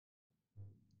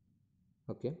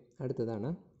Okay, അടുത്തതാണ്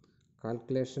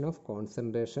calculation of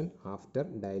concentration after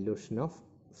dilution of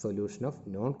solution of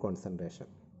non concentration.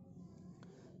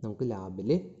 നമുക്ക്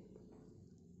ലാബിൽ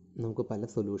നമുക്ക് പല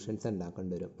സൊല്യൂഷൻസ്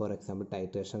ഉണ്ടാക്കേണ്ടി വരും. ഫോർ എക്സാമ്പിൾ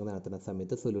ടൈട്രേഷൻ നടത്തുന്ന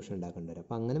സമയത്ത് സൊല്യൂഷൻ ഉണ്ടാക്കേണ്ടി വരും.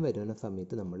 അപ്പോൾ അങ്ങനെ വരുന്ന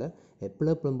സമയത്ത് നമ്മൾ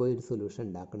എപ്പോഴും പോയി ഒരു സൊല്യൂഷൻ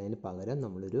ഉണ്ടാക്കുന്നതിന് പകരം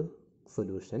നമ്മളൊരു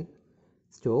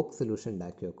സ്റ്റോക്ക് സൊല്യൂഷൻ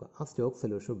ഉണ്ടാക്കി വെക്കുക. ആ സ്റ്റോക്ക്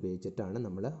സൊല്യൂഷൻ ഉപയോഗിച്ചിട്ടാണ്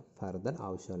നമ്മൾ ഫർദർ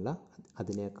ആവശ്യമുള്ള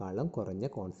അതിനേക്കാളും കുറഞ്ഞ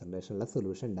കോൺസെൻട്രേഷനുള്ള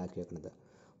സൊല്യൂഷൻ ഉണ്ടാക്കി വെക്കുന്നത്.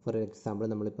 ഫോർ എക്സാമ്പിൾ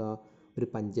നമ്മളിപ്പോൾ ഒരു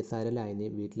പഞ്ചസാര ലായനി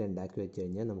വീട്ടിലുണ്ടാക്കി വെച്ച്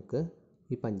കഴിഞ്ഞാൽ നമുക്ക്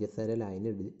ഈ പഞ്ചസാര ലായനി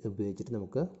ഉപയോഗിച്ചിട്ട്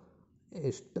നമുക്ക്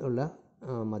ഇഷ്ടമുള്ള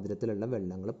മധുരത്തിലുള്ള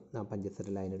വെള്ളങ്ങൾ ആ പഞ്ചസാര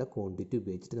ലായനിയുടെ ക്വാണ്ടിറ്റി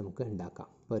ഉപയോഗിച്ചിട്ട് നമുക്ക് ഉണ്ടാക്കാം.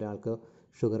 ഇപ്പോൾ ഒരാൾക്ക്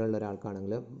ഷുഗറുള്ള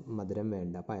ഒരാൾക്കാണെങ്കിൽ മധുരം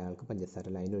വേണ്ട, അപ്പോൾ അയാൾക്ക് പഞ്ചസാര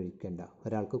ലായനി ഒഴിക്കേണ്ട.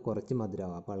 ഒരാൾക്ക് കുറച്ച്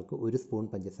മധുരമാകും, അപ്പോൾ ആൾക്ക് 1 സ്പൂൺ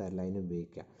പഞ്ചസാര ലായനി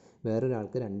ഉപയോഗിക്കുക.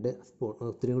 വേറൊരാൾക്ക് 2 സ്പൂൺ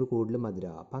ഒത്തിരി കൂടി കൂടുതൽ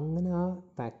മധുരമാകും. അപ്പോൾ അങ്ങനെ ആ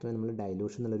ഫാക്ടറെ നമ്മൾ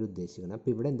ഡൈലൂഷൻ എന്നുള്ളൊരു ഉദ്ദേശിക്കണം.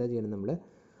 അപ്പോൾ ഇവിടെ എന്താ ചെയ്യണം, നമ്മൾ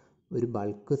ഒരു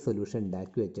ബൾക്ക് സൊല്യൂഷൻ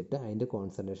ഉണ്ടാക്കി വെച്ചിട്ട് അതിൻ്റെ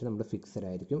കോൺസെൻട്രേഷൻ നമ്മുടെ ഫിക്സഡ്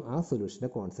ആയിരിക്കും. ആ സൊല്യൂഷൻ്റെ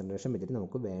കോൺസെൻട്രേഷൻ വെച്ചിട്ട്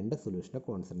നമുക്ക് വേണ്ട സൊല്യൂഷൻ്റെ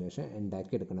കോൺസെൻട്രേഷൻ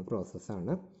ഉണ്ടാക്കിയെടുക്കുന്ന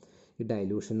പ്രോസസ്സാണ് ഈ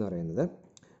ഡൈലൂഷൻ എന്ന് പറയുന്നത്.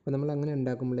 അപ്പോൾ നമ്മൾ അങ്ങനെ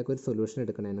ഉണ്ടാക്കുമ്പോഴേക്ക് ഒരു സൊല്യൂഷൻ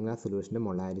എടുക്കണമെങ്കിൽ ആ സൊല്യൂഷൻ്റെ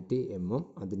മൊളാരിറ്റി എമ്മും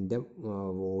അതിൻ്റെ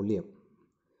വോളിയം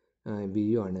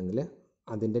വിയും ആണെങ്കിൽ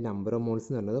അതിൻ്റെ നമ്പർ ഓഫ് മോൾസ്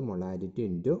എന്ന് പറയുന്നത് മൊളാരിറ്റി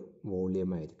ഇൻറ്റു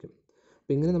വോളിയം ആയിരിക്കും.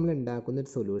 അപ്പോൾ ഇങ്ങനെ നമ്മൾ ഉണ്ടാക്കുന്ന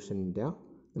ഒരു സൊല്യൂഷൻ്റെ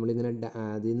നമ്മളിങ്ങനെ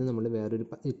അതിൽ നിന്ന് നമ്മൾ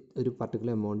ഒരു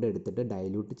പർട്ടിക്കുലർ എമൗണ്ട് എടുത്തിട്ട്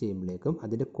ഡൈല്യൂട്ട് ചെയ്യുമ്പോഴേക്കും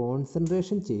അതിൻ്റെ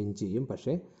കോൺസെൻട്രേഷൻ ചേഞ്ച് ചെയ്യും.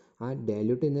 പക്ഷേ ആ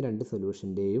ഡൈല്യൂട്ട് ചെയ്യുന്ന 2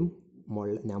 സൊല്യൂഷൻ്റെയും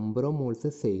നമ്പർ ഓഫ്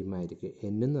മോൾസ് സെയിം ആയിരിക്കും.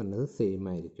 n എന്ന് പറയുന്നത് സെയിം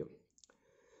ആയിരിക്കും.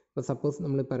 ഇപ്പോൾ സപ്പോസ്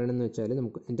നമ്മൾ പറയണമെന്ന് വെച്ചാൽ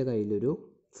എൻ്റെ കയ്യിലൊരു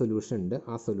സൊല്യൂഷൻ ഉണ്ട്.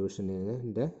 ആ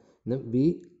സൊല്യൂഷൻ്റെ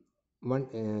V1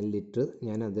 ലിറ്റർ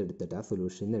ഞാൻ അതെടുത്തിട്ട് ആ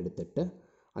സൊല്യൂഷനിൽ നിന്ന് എടുത്തിട്ട്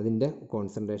അതിൻ്റെ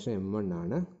കോൺസെൻട്രേഷൻ M1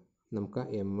 ആണ്. നമുക്ക് ആ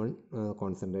M1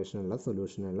 കോൺസെൻട്രേഷനുള്ള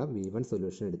സൊല്യൂഷനുള്ള V1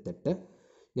 സൊല്യൂഷൻ എടുത്തിട്ട്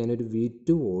ഞാനൊരു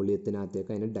V2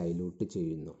 വോളിയത്തിനകത്തേക്ക് അതിനെ ഡൈല്യൂട്ട്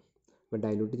ചെയ്യുന്നു. അപ്പോൾ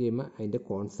ഡൈല്യൂട്ട് ചെയ്യുമ്പോൾ അതിൻ്റെ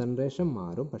കോൺസെൻട്രേഷൻ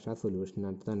മാറും, പക്ഷേ ആ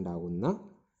സൊല്യൂഷനകത്ത് ഉണ്ടാകുന്ന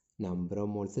നമ്പർ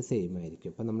ഓഫ് മോൾസ് സെയിം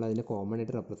ആയിരിക്കും. അപ്പോൾ നമ്മൾ അതിനെ കോമൺ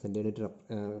ആയിട്ട് റെപ്രസെൻ്റ് ചെയ്യുന്ന ഒരു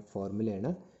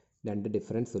ഫോർമുലയാണ് 2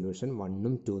 ഡിഫറെൻറ്റ് സൊല്യൂഷൻ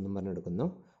 1ഉം 2 എന്നും പറഞ്ഞെടുക്കുന്നു.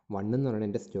 1 എന്ന് പറയുന്നത്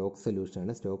എൻ്റെ stock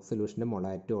സൊല്യൂഷനാണ്. Stock സൊല്യൂഷൻ്റെ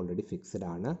molarity already fixed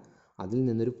ആണ്. അതിൽ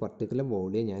നിന്നൊരു പർട്ടിക്കുലർ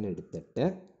വോളിയം ഞാൻ എടുത്തിട്ട്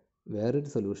വേറൊരു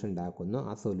സൊല്യൂഷൻ ഉണ്ടാക്കുന്നു.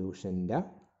 ആ സൊല്യൂഷൻ്റെ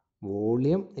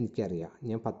വോളിയം എനിക്കറിയാം.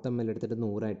 ഞാൻ 10 ml എടുത്തിട്ട്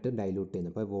 100 ഡൈല്യൂട്ട്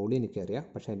ചെയ്യുന്നു. അപ്പോൾ വോളിയം എനിക്കറിയാം,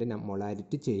 പക്ഷേ അതിൻ്റെ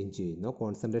മൊളാരിറ്റി ചേഞ്ച് ചെയ്യുന്നു,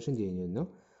 കോൺസെൻട്രേഷൻ ചേഞ്ച് ചെയ്യുന്നു.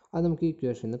 അത് നമുക്ക് ഈ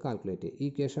ഇക്വേഷനിൽ നിന്ന് കാൽക്കുലേറ്റ് ചെയ്യും. ഈ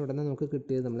ഇക്വേഷൻ ഇവിടെ നിന്ന് നമുക്ക്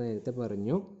കിട്ടിയത് നമ്മൾ നേരത്തെ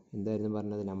പറഞ്ഞു. എന്തായിരുന്നു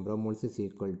പറഞ്ഞത്? Number of moles is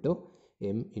equal to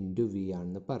M into V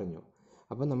ആണെന്ന് പറഞ്ഞു.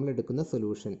 അപ്പോൾ നമ്മൾ എടുക്കുന്ന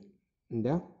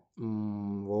സൊല്യൂഷൻ്റെ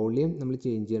വോളിയം നമ്മൾ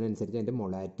ചേഞ്ച് ചെയ്യുന്നതനുസരിച്ച് അതിൻ്റെ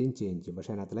മൊളാരിറ്റിയും ചേഞ്ച് ചെയ്യും,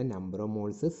 പക്ഷേ അതിനകത്തുള്ള നമ്പർ ഓഫ്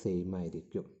മോൾസ് സെയിം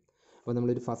ആയിരിക്കും. അപ്പോൾ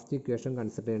നമ്മളൊരു ഫസ്റ്റ് ഇക്വേഷൻ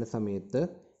കൺസിഡർ ചെയ്യുന്ന സമയത്ത്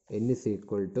n is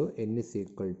equal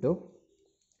to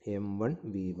M1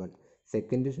 V1.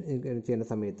 Second ചെയ്യുന്ന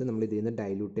സമയത്ത് നമ്മൾ ഇതിൽ നിന്ന്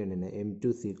ഡൈല്യൂട്ട് ചെയ്യണം.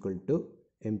 M2 is equal to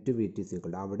M2 V2 is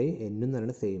equal to അവിടെ n എന്ന്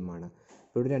പറയുന്നത് സെയിം ആണ്.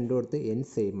 ഇപ്പോൾ ഇവിടെ രണ്ടും കൊടുത്ത് n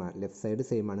സെയിം ആണ്. ലെഫ്റ്റ് സൈഡ്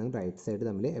സെയിം ആണെങ്കിൽ റൈറ്റ് സൈഡ്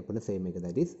തമ്മിൽ എപ്പോഴും സെയിം ആയിരിക്കും.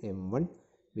 That is M1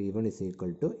 V1 is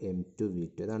equal to M2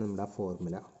 V2. ഇതാണ് നമ്മുടെ ആ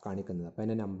ഫോർമുല കാണിക്കുന്നത്. അപ്പോൾ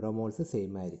അതിൻ്റെ നമ്പർ ഓഫ് മോൾസ്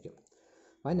സെയിം ആയിരിക്കും.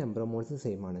 ആ നമ്പർ ഓഫ് മോൾസ്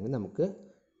സെയിം ആണെങ്കിൽ നമുക്ക്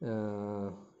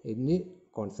ഇനി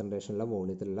കോൺസെൻട്രേഷനുള്ള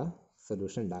വോളിയത്തിലുള്ള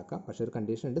സൊല്യൂഷൻ ഉണ്ടാക്കാം. പക്ഷേ ഒരു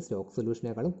കണ്ടീഷൻ ഉണ്ട്, സ്റ്റോക്ക്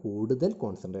സൊല്യൂഷനേക്കാളും കൂടുതൽ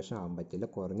കോൺസെൻട്രേഷൻ ആകാൻ പറ്റില്ല,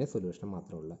 കുറഞ്ഞ സൊല്യൂഷൻ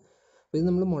മാത്രമേ ഉള്ളൂ. അപ്പോൾ ഇത്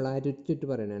നമ്മൾ മൊളാരിറ്റി വെച്ച്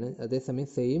പറയുന്നതാണ്. അതേസമയം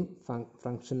സെയിം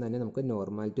ഫംഗ്ഷൻ തന്നെ നമുക്ക്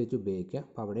നോർമാലിറ്റി വെച്ച് ഉപയോഗിക്കാം.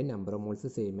 അപ്പോൾ അവിടെ നമ്പർ ഓഫ്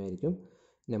മോൾസ് സെയിം ആയിരിക്കും,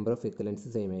 നമ്പർ ഓഫ്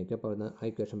ഇക്വലൻസ് സെയിം ആയിരിക്കും. അപ്പോൾ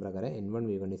ആ ഇക്വേഷൻ പ്രകാരം N1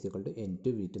 V1 is equal to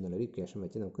N2 V2 എന്നുള്ളൊരു ഇക്വേഷൻ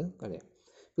വെച്ച് നമുക്ക് കളയാം.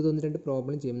 ഇപ്പോൾ ഇതൊന്ന് 2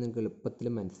 പ്രോബ്ലം ചെയ്യുമ്പോൾ നിങ്ങൾക്ക് എളുപ്പത്തിൽ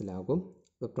മനസ്സിലാകും.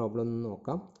 ഇപ്പോൾ പ്രോബ്ലം ഒന്ന്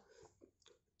നോക്കാം.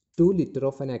 2 liters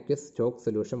of an aqueous chalk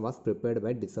solution was prepared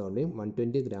by dissolving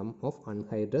 120 grams of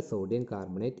anhydrous sodium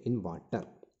carbonate in water.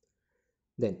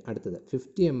 Then അടുത്തത്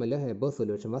 50 ml above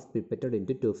solution was pipetted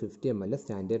into 250 ml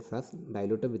standard flask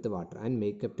diluted with water and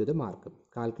make up to the mark.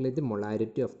 Calculate the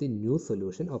molarity of the new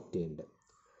solution obtained.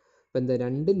 അപ്പോൾ എന്താ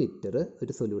 2 litre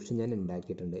ഒരു solution ഞാൻ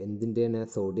ഉണ്ടാക്കിയിട്ടുണ്ട്. എന്തിൻ്റെയാണ്?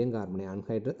 Sodium carbonate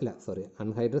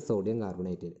anhydrous sodium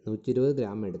carbonate 120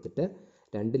 gram എടുത്തിട്ട്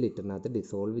 2 ലിറ്ററിനകത്ത്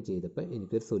dissolve ചെയ്തപ്പോൾ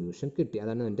എനിക്കൊരു solution കിട്ടി.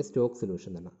 അതാണ് എൻ്റെ സ്റ്റോക്ക് സൊല്യൂഷൻ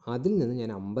എന്ന് പറഞ്ഞാൽ. അതിൽ നിന്ന്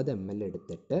ഞാൻ 50 ml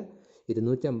എടുത്തിട്ട്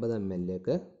 250 ml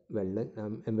വെള്ളം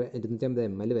 250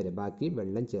 ml വരെ ബാക്കി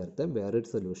വെള്ളം ചേർത്ത് വേറൊരു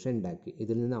സൊല്യൂഷൻ ഉണ്ടാക്കി.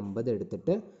 ഇതിൽ നിന്ന് 50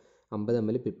 എടുത്തിട്ട് 50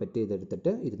 ml പിപ്പറ്റ്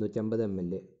ചെയ്തെടുത്തിട്ട് 250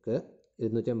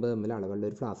 ml അളവുള്ള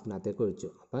ഒരു ഫ്ലാസ്കിനകത്തേക്ക്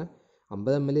ഒഴിച്ചു. അപ്പോൾ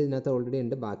 50 ml ഇതിനകത്ത് ഓൾറെഡി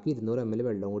ഉണ്ട്, ബാക്കി 200 ml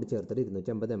വെള്ളം കൂടി ചേർത്തിട്ട്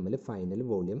 250 ml ഫൈനൽ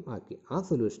വോളിയം ആക്കി. ആ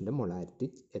സൊല്യൂഷൻ്റെ മൊളാരിറ്റി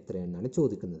എത്രയെന്നാണ്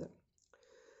ചോദിക്കുന്നത്.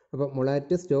 അപ്പോൾ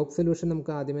മൊളാരിറ്റി സ്റ്റോക്ക് സൊല്യൂഷൻ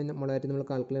നമുക്ക് ആദ്യമേ മൊളാരിറ്റി നമ്മൾ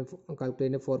കാൽക്കുലേറ്റ്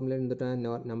ചെയ്യുന്ന formula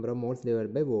എന്തിട്ടാണ്? Number of moles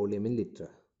divide by volume in litre.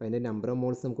 അപ്പോൾ അതിൻ്റെ നമ്പർ ഓഫ്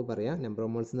മോൾസ് നമുക്ക് പറയാം. നമ്പർ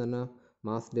ഓഫ് മോൾസ് എന്ന് പറഞ്ഞാൽ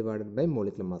mass divided by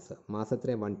molecular mass. Mass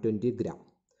എത്രയാണ്? 120 ഗ്രാം.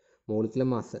 മോളിക്കുലർ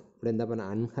മാസ് ഇവിടെ എന്താ പറഞ്ഞാൽ?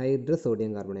 Anhydrous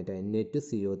sodium carbonate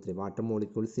Na2CO3 water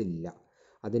molecules ഇല്ല.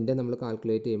 അതിൻ്റെ നമ്മൾ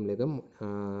കാൽക്കുലേറ്റ് ചെയ്യുമ്പോഴേക്കും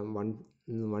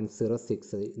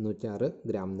 106 206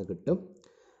 ഗ്രാം എന്ന് കിട്ടും.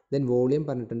 ദെൻ വോളിയം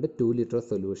പറഞ്ഞിട്ടുണ്ട് 2 ലിറ്റർ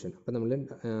സൊല്യൂഷൻ. അപ്പോൾ നമ്മൾ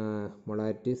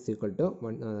molarity is equal to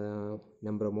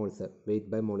number of moles wait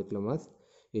by molecular mass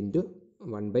into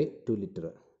 1/2 litre.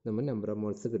 നമ്മൾ നമ്പർ ഓഫ്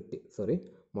മോൾസ് കിട്ടി,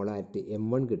 മൊളാരിറ്റി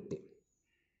M1 കിട്ടി.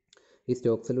 ഈ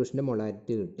സ്റ്റോക്ക് സൊല്യൂഷൻ്റെ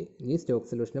മൊളാരിറ്റി കിട്ടി. ഈ സ്റ്റോക്ക്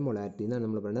സൊല്യൂഷൻ്റെ മൊളാരിറ്റി എന്നാണ്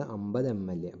നമ്മൾ പറയുന്നത് 50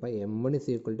 ml. അപ്പോൾ M1 is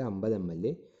equal to 50 ml.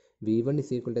 V1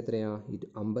 is equal to എത്രയാണ്?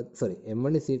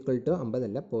 M1 ഈസ് ഈക്വൽ ടു 50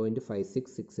 അല്ല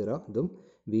 0.5660. ഇതും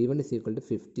V1 ഈസ് ഈക്വൽ ടു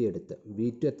 50 എടുത്ത്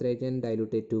V2 എത്രയായിട്ട്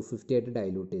ഡൈലൂട്ട് ചെയ്ത് 250 ആയിട്ട്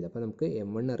ഡൈലൂട്ട് ചെയ്ത്. അപ്പോൾ നമുക്ക്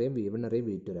M1 അറിയാം, V1 അറിയാം,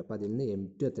 V2 അറിയാം. അപ്പോൾ അതിൽ നിന്ന്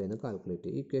M2 എത്രയെന്ന് കാൽക്കുലേറ്റ്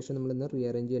ചെയ്യും. ഈ ഇക്വേഷൻ നമ്മളിന്ന്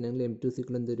റീഅറേഞ്ച് ചെയ്യണമെങ്കിൽ M2 ഈസ്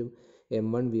ഈക്വൽ എന്ത് വരും?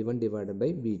 M1 V1 divided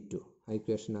by V2. ആ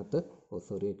ഇക്വേഷനകത്ത്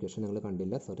ഇക്വേഷൻ നിങ്ങൾ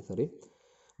കണ്ടില്ല, സോറി.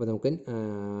 അപ്പോൾ നമുക്ക്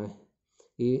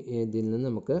ഈ ഇതിൽ നിന്ന്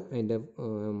നമുക്ക് അതിൻ്റെ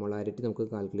മൊളാരിറ്റി നമുക്ക്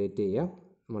കാൽക്കുലേറ്റ് ചെയ്യാം.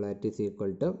 Molarity is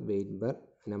equal to wait by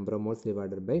number of moles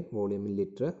divided by volume in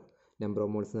litre. Number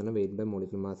of moles എന്ന് പറഞ്ഞാൽ വെയിറ്റ് ബൈ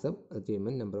മോളിക്കുലർ മാസ്. അത്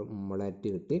ചെയ്യുമ്പോൾ നമ്പർ മൊളാരിറ്റി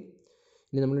കിട്ടി.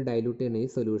 ഇനി നമ്മൾ ഡൈലൂട്ട് ചെയ്യുന്ന ഈ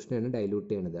സൊല്യൂഷനാണ് ഡൈലൂട്ട്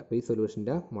ചെയ്യുന്നത്. അപ്പോൾ ഈ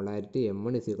സൊല്യൂഷൻ്റെ molarity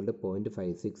M1 is equal to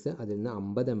 0.56. അതിൽ നിന്ന്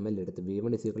 50 ml എടുത്ത്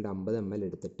V1 is equal to 50 ml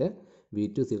എടുത്തിട്ട്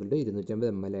V2 is equal to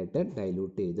 250 ml ആയിട്ട്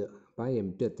ഡൈലൂട്ട് ചെയ്ത്. അപ്പോൾ ആ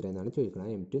M2 എത്രയെന്നാണ്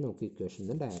ചോദിക്കുന്നത്. ആ M2 നമുക്ക്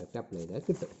ഇക്വേഷനിൽ ഡയറക്റ്റ് അപ്ലൈ ചെയ്താൽ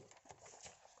കിട്ടും.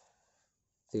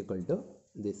 ഈക്വൽ ടു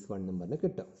ദിസ് വൺ നമ്പറിന്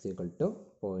കിട്ടും. Equal to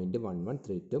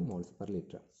 0.1132 moles per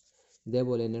litre.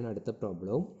 ഇതേപോലെ തന്നെയാണ് അടുത്ത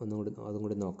പ്രോബ്ലവും. അതും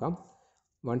കൂടി നോക്കാം.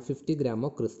 150 gram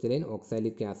of crystalline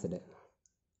oxalic acid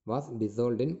was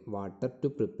dissolved in water to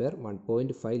prepare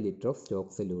 1.5 liter of stock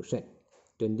solution.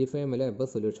 25 ml above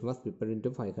solution was prepared into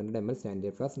 500 ml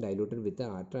standard flask diluted with the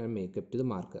water and make up to the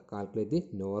mark. Calculate the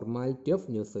normality of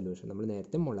new solution. നമ്മൾ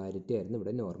നേരത്തെ molarity ആയിരുന്നു,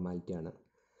 ഇവിടെ normality ആണ്.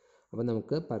 അപ്പോൾ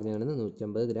നമുക്ക് പറഞ്ഞാണ്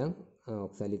 150 gram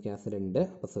oxalic acid ഉണ്ട്.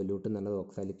 അപ്പോൾ സൊല്യൂട്ട് എന്നുള്ളത്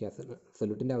ഓക്സാലിക് ആസിഡ്,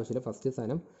 സൊല്യൂട്ടിൻ്റെ ആവശ്യമില്ല. ഫസ്റ്റ്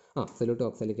സാധനം സൊല്യൂട്ട്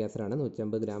ഓക്സാലിക് ആസിഡ് ആണ്.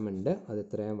 150 ഗ്രാം ഉണ്ട്. അത്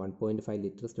എത്രയാണ്? 1.5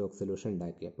 ലിറ്റർ സ്റ്റോക്ക് സൊല്യൂഷൻ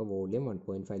ഉണ്ടാക്കി. അപ്പോൾ വോളിയം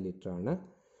 1.5 ലിറ്റർ ആണ്.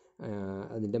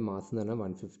 അതിൻ്റെ മാസ് എന്ന് പറഞ്ഞാൽ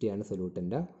 150 ആണ്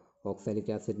സൊല്യൂട്ടിൻ്റെ.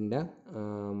 ഓക്സാലിക് ആസിഡിൻ്റെ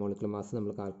മോളിക്കുലർ മാസ്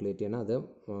നമ്മൾ കാൽക്കുലേറ്റ് ചെയ്യണം. അത്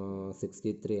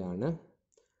 63 ആണ്.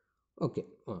 ഓക്കെ.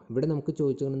 ഇവിടെ നമുക്ക്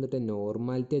ചോദിച്ചിട്ട്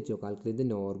നോർമാലിറ്റിയാണ് കാൽക്കുലേറ്റ്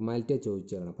ചെയ്ത് നോർമാലിറ്റിയാണ്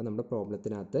ചോദിച്ചേക്കണം. അപ്പോൾ നമ്മുടെ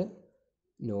പ്രോബ്ലത്തിനകത്ത്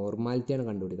നോർമാലിറ്റിയാണ്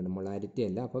കണ്ടുപിടിക്കുന്നത്, മൊളാരിറ്റി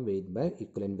അല്ല. അപ്പോൾ വെയിറ്റ് ബൈ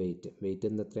ഇക്വലൻ വെയിറ്റ്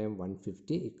എന്ന് എത്രയാണ്?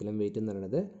 150. ഇക്വലൻ വെയിറ്റ് എന്ന്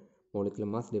പറയുന്നത് molecular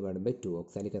mass divide by 2.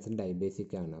 Oxalic acid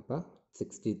dibasic ആണ്. അപ്പോൾ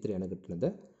 63 ആണ് കിട്ടുന്നത്.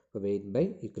 അപ്പോൾ wait by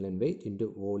ഇക്വലൻ wait into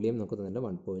volume നമുക്ക് തന്നിട്ട്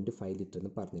 1.5 ലിറ്റർ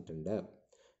എന്ന് പറഞ്ഞിട്ടുണ്ട്.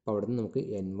 അപ്പോൾ അവിടെ നിന്ന് നമുക്ക്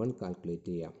N1 കാൽക്കുലേറ്റ്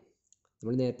ചെയ്യാം.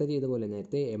 നമ്മൾ നേരത്തെ ചെയ്ത പോലെ,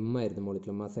 നേരത്തെ M ആയിരുന്നു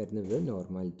മോളിക്കുലർ മാസ് ആയിരുന്നു, ഇത്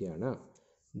നോർമാലിറ്റി ആണ്.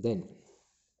 ദെൻ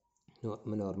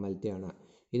നോർമാലിറ്റി ആണ്.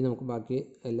 ഇനി നമുക്ക് ബാക്കി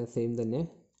എല്ലാം സെയിം തന്നെ.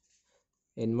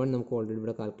 N1 നമുക്ക് ഓൾറെഡി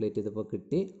ഇവിടെ കാൽക്കുലേറ്റ് ചെയ്തപ്പോൾ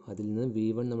കിട്ടി. അതിൽ നിന്ന്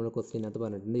V1 നമ്മുടെ ക്വസ്റ്റ്യനകത്ത്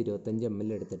പറഞ്ഞിട്ടുണ്ട് 25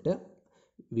 ml എടുത്തിട്ട്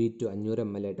V2 500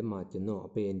 ml ആയിട്ട് മാറ്റുന്നു.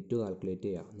 അപ്പോൾ N2 കാൽക്കുലേറ്റ്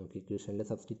ചെയ്യാം. നമുക്ക് ഇക്വേഷനിൽ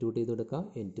സബ്സ്റ്റിറ്റ്യൂട്ട് ചെയ്ത് കൊടുക്കാം.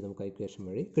 N2 നമുക്ക് ഇക്വേഷൻ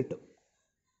വഴി കിട്ടും.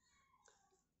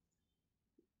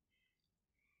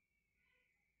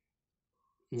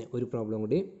 ഒരു പ്രോബ്ലം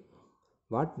കൂടി.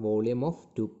 What volume of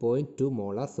 2.2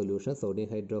 molar solution sodium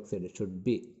hydroxide should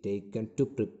be taken to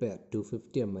prepare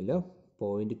 250 ml of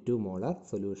 0.2 molar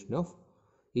solution of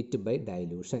it by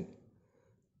dilution.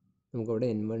 നമുക്കവിടെ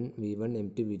N1 V1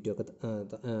 M2 V2 ഒക്കെ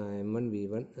M1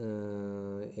 V1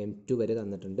 M2 വരെ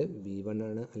തന്നിട്ടുണ്ട്. V1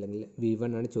 ആണ് അല്ലെങ്കിൽ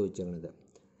V1 ആണ് ചോദിച്ചേക്കുന്നത്.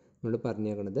 നമ്മൾ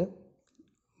പറഞ്ഞേക്കുന്നത്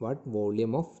what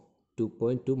volume of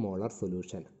 2.2 molar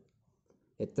solution,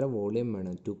 എത്ര വോളിയം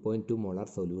വേണം 2.2 molar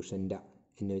സൊല്യൂഷൻ്റെ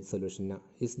സൊല്യൂഷന്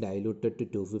is diluted to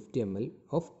 250 ml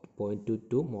of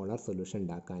 0.22 molar solution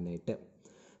ഉണ്ടാക്കാനായിട്ട്.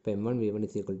 അപ്പോൾ M1 V1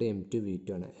 is equal to M2 V2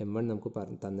 ആണ്. M1 നമുക്ക്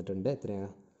തന്നിട്ടുണ്ട് എത്രയാണ്?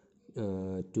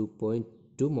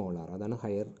 2.2 മോളാർ. അതാണ്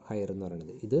ഹയർ എന്ന്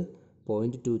പറയുന്നത്. ഇത്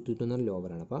 0.222 എന്ന് പറഞ്ഞാൽ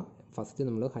ലോവറാണ്. അപ്പോൾ ഫസ്റ്റ്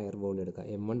നമ്മൾ ഹയർ വോളിയം എടുക്കുക.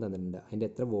 M1 തന്നിട്ടുണ്ട്, അതിൻ്റെ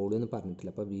എത്ര വോളിയം എന്ന്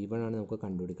പറഞ്ഞിട്ടില്ല. അപ്പോൾ V1 ആണ് നമുക്ക്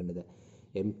കണ്ടുപിടിക്കേണ്ടത്.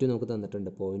 M2 നമുക്ക്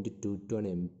തന്നിട്ടുണ്ട് 0.22 ആണ്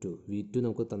M2. V2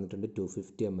 നമുക്ക് തന്നിട്ടുണ്ട്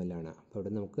 250 ml ആണ്. അപ്പോൾ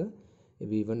ഇവിടെ നമുക്ക്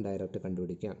V1 ഡയറക്റ്റ്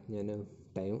കണ്ടുപിടിക്കാം. ഞാൻ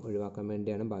ടൈം ഒഴിവാക്കാൻ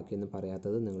വേണ്ടിയാണ് ബാക്കിയൊന്നും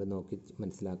പറയാത്തത്, നിങ്ങൾ നോക്കി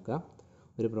മനസ്സിലാക്കുക.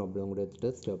 ഒരു പ്രോബ്ലം കൂടി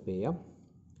എടുത്തിട്ട് സ്റ്റോപ്പ് ചെയ്യാം.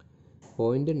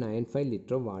 0.95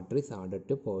 liter of water is added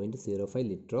to 0.05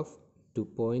 liter of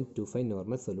 2.25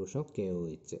 normal solution of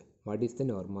KOH. What is the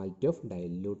normality of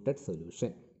diluted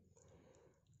solution?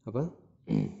 അപ്പോൾ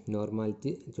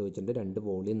നോർമാലിറ്റി ചോദിച്ചിട്ടുണ്ട്. 2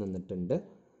 വോളിയം തന്നിട്ടുണ്ട്,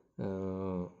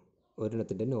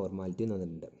 ഒരെണ്ണത്തിൻ്റെ നോർമാലിറ്റി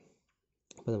തന്നിട്ടുണ്ട്.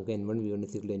 അപ്പോൾ നമുക്ക് N1 V1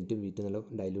 N2 V2 എന്നുള്ള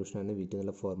ഡൈലൂഷനാണ്. V2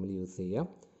 എന്നുള്ള ഫോർമുല യൂസ് ചെയ്യാം.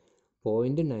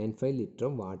 0.95 liter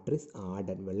of water is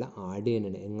added. വെള്ളം ആഡ്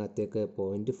ചെയ്യാനാണ്. എങ്ങനത്തേക്ക്?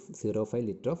 0.05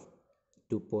 liter of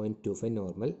 2.25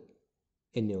 നോർമൽ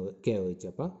KOH.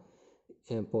 അപ്പോൾ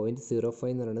 0.05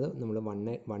 എന്ന് പറയുന്നത് നമ്മൾ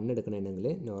 1 എടുക്കണമെങ്കിൽ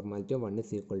normality of 1 is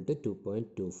equal to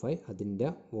 2.25. അതിൻ്റെ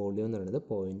വോളിയം എന്ന് പറയുന്നത്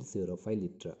 0.05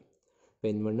 ലിറ്റർ. അപ്പോൾ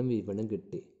N1 V1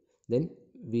 കിട്ടി. ദെൻ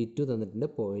V2 തന്നിട്ടുണ്ട്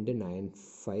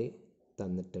 0.95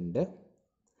 തന്നിട്ടുണ്ട്.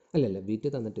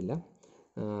 V2 തന്നിട്ടില്ല.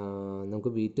 നമുക്ക്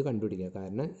V2 കണ്ടുപിടിക്കാം.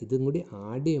 കാരണം ഇതും കൂടി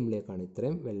ആഡ് ചെയ്യുമ്പോഴേക്കാണ്,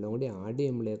 ഇത്രയും വെള്ളം കൂടി ആഡ്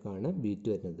ചെയ്യുമ്പോഴേക്കാണ് V2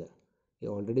 വരുന്നത്.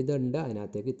 ഓൾറെഡി ഇതുണ്ട്,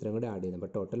 അതിനകത്തേക്ക് ഇത്രയും കൂടി ആഡ് ചെയ്യുന്നത്.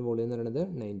 അപ്പോൾ ടോട്ടൽ വോളിയം എന്ന് പറയുന്നത്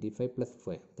 95 +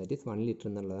 5 ദാറ്റ് ഈസ് 1 ലിറ്റർ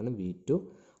എന്നുള്ളതാണ് V2.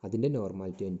 അതിൻ്റെ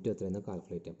നോർമാലിറ്റി N2 എത്രയെന്ന്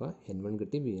കാൽക്കുലേറ്റ് ചെയ്യുക. അപ്പോൾ N1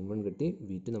 കിട്ടി, V1 കിട്ടി,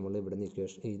 V2 നമ്മൾ ഇവിടെ നിന്ന്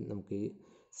ഇക്വേഷൻ നമുക്ക് ഈ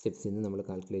സ്റ്റെപ്സിൽ നിന്ന് നമ്മൾ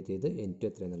കാൽക്കുലേറ്റ് ചെയ്ത് N2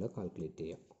 എത്രയെന്നുള്ളത് കാൽക്കുലേറ്റ്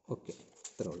ചെയ്യാം. ഓക്കെ,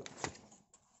 ഇത്രേ ഉള്ളൂ.